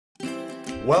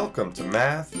Welcome to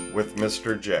Math with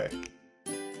Mr. J.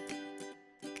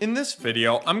 In this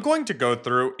video, I'm going to go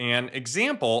through an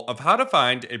example of how to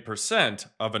find a percent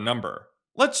of a number.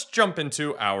 Let's jump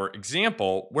into our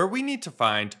example where we need to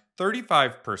find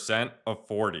 35% of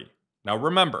 40. Now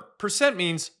remember, percent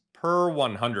means per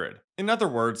 100. In other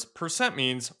words, percent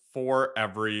means for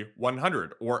every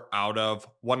 100 or out of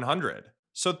 100.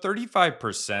 So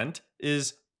 35%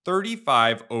 is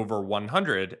 35 over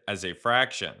 100 as a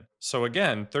fraction. So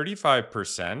again,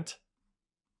 35%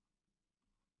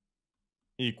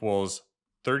 equals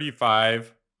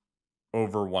 35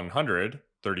 over 100,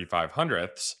 35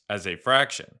 hundredths, as a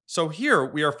fraction. So here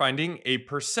we are finding a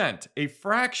percent, a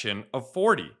fraction of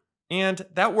 40. And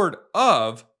that word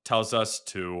of tells us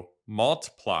to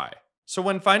multiply. So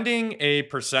when finding a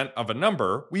percent of a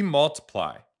number, we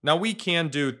multiply. Now we can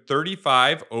do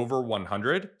 35 over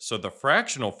 100, so the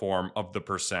fractional form of the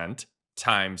percent,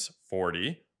 times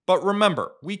 40. But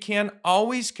remember, we can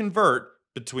always convert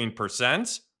between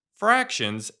percents,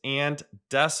 fractions, and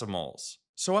decimals.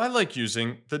 So I like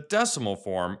using the decimal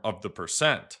form of the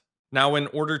percent. Now in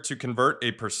order to convert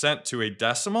a percent to a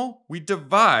decimal, we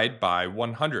divide by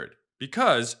 100,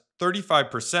 because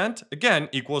 35% again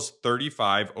equals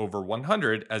 35 over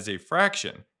 100 as a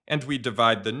fraction. And we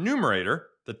divide the numerator,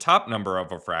 the top number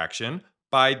of a fraction,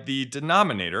 by the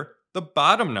denominator, the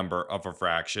bottom number of a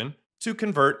fraction, to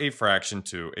convert a fraction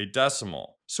to a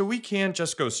decimal. So we can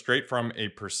just go straight from a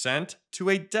percent to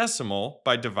a decimal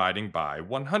by dividing by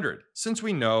 100, since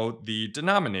we know the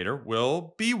denominator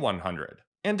will be 100.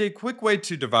 And a quick way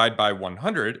to divide by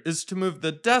 100 is to move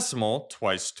the decimal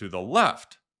twice to the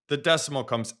left. The decimal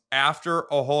comes after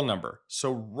a whole number,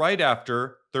 so right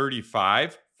after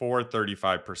 35 for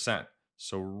 35%.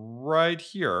 So right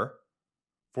here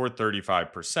for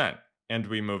 35%. And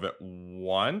we move it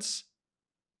once,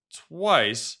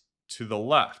 twice to the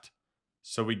left.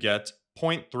 So we get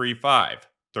 0.35,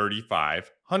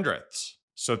 35 hundredths.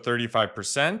 So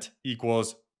 35%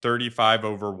 equals 35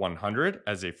 over 100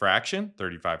 as a fraction,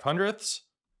 35 hundredths.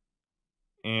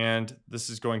 And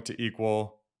this is going to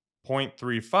equal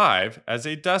 0.35 as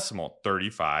a decimal,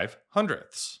 35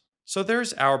 hundredths. So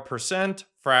there's our percent,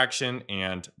 fraction,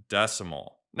 and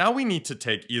decimal. Now we need to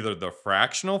take either the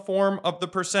fractional form of the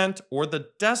percent or the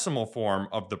decimal form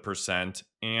of the percent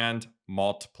and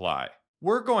multiply.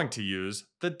 We're going to use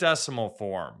the decimal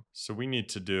form. So we need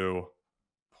to do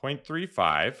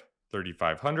 0.35,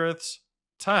 35 hundredths,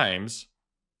 times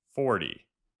 40.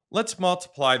 Let's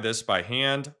multiply this by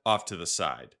hand off to the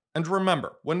side. And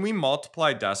remember, when we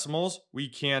multiply decimals, we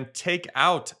can take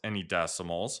out any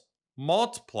decimals,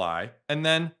 multiply, and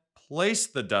then place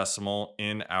the decimal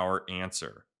in our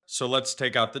answer. So let's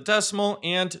take out the decimal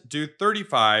and do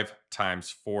 35 times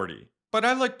 40. But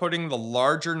I like putting the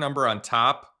larger number on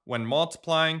top when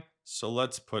multiplying, so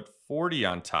let's put 40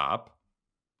 on top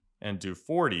and do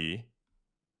 40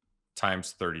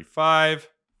 times 35.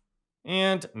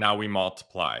 And now we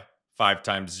multiply. 5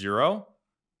 times 0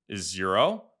 is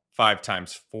 0. 5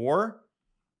 times 4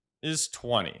 is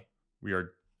 20. We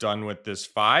are done with this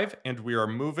 5, and we are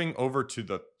moving over to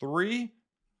the 3.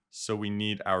 So we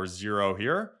need our 0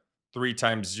 here. 3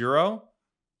 times 0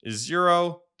 is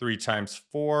 0. 3 times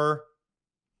 4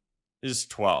 is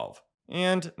 12.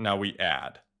 And now we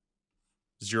add.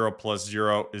 0 plus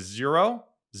 0 is 0.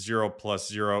 0 plus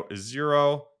 0 is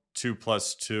 0. 2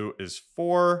 plus 2 is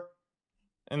 4.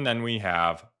 And then we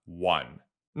have 1.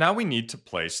 Now we need to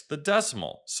place the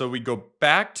decimal. So we go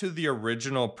back to the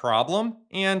original problem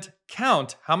and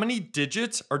count how many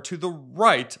digits are to the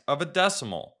right of a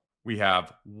decimal. We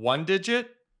have 1 digit,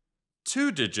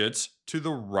 2 digits to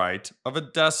the right of a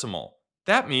decimal.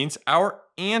 That means our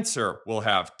answer will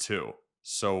have 2.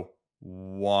 So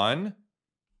 1,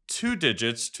 2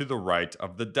 digits to the right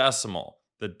of the decimal.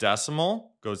 The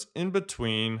decimal goes in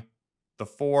between the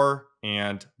 4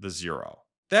 and the 0.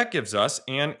 That gives us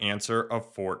an answer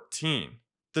of 14.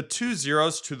 The 2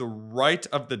 zeros to the right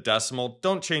of the decimal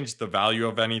don't change the value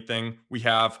of anything. We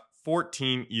have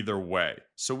 14 either way,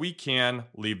 so we can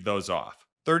leave those off.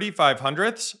 35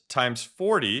 hundredths times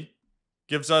 40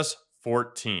 gives us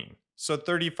 14. So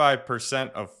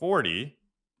 35% of 40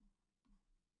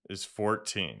 is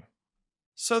 14.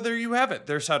 So there you have it.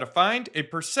 There's how to find a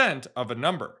percent of a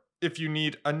number. If you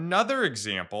need another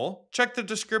example, check the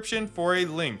description for a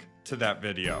link to that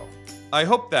video. I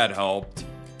hope that helped.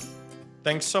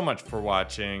 Thanks so much for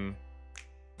watching.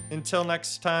 Until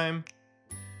next time,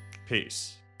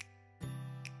 peace.